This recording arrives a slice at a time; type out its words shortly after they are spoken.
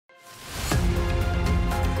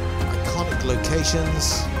iconic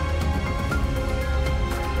locations,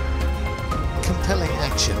 compelling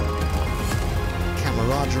action,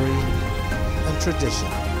 camaraderie and tradition,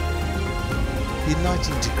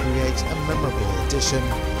 uniting to create a memorable edition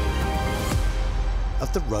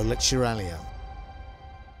of the Rolex Giraglia.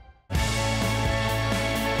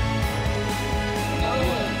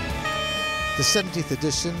 The 70th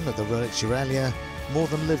edition of the Rolex Giraglia more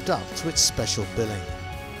than lived up to its special billing.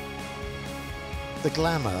 The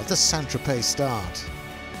glamour of the Saint-Tropez start.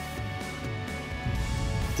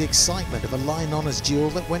 The excitement of a line honours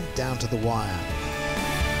duel that went down to the wire.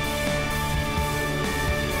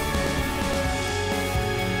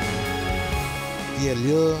 The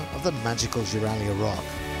allure of the magical Giraglia rock.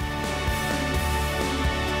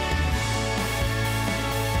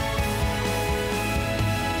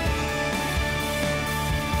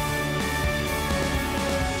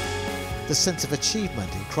 The sense of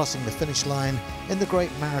achievement in crossing the finish line in the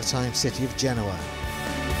great maritime city of Genoa.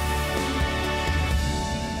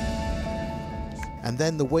 And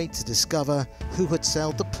then the wait to discover who had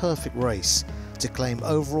sailed the perfect race to claim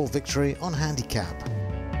overall victory on handicap.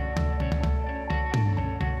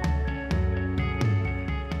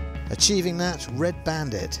 Achieving that, Red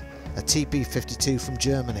Bandit, a TP52 from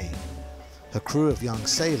Germany. Her crew of young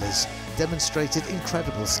sailors demonstrated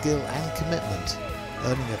incredible skill and commitment,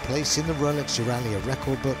 earning a place in the Rolex Giraglia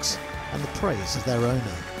record books and the praise of their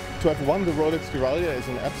owner. To have won the Rolex Giraglia is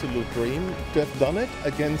an absolute dream. To have done it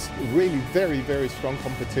against really very strong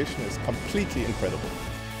competition is completely incredible.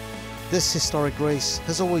 This historic race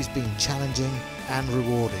has always been challenging and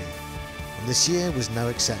rewarding, and this year was no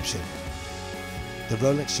exception. The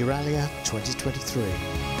Rolex Giraglia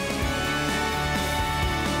 2023.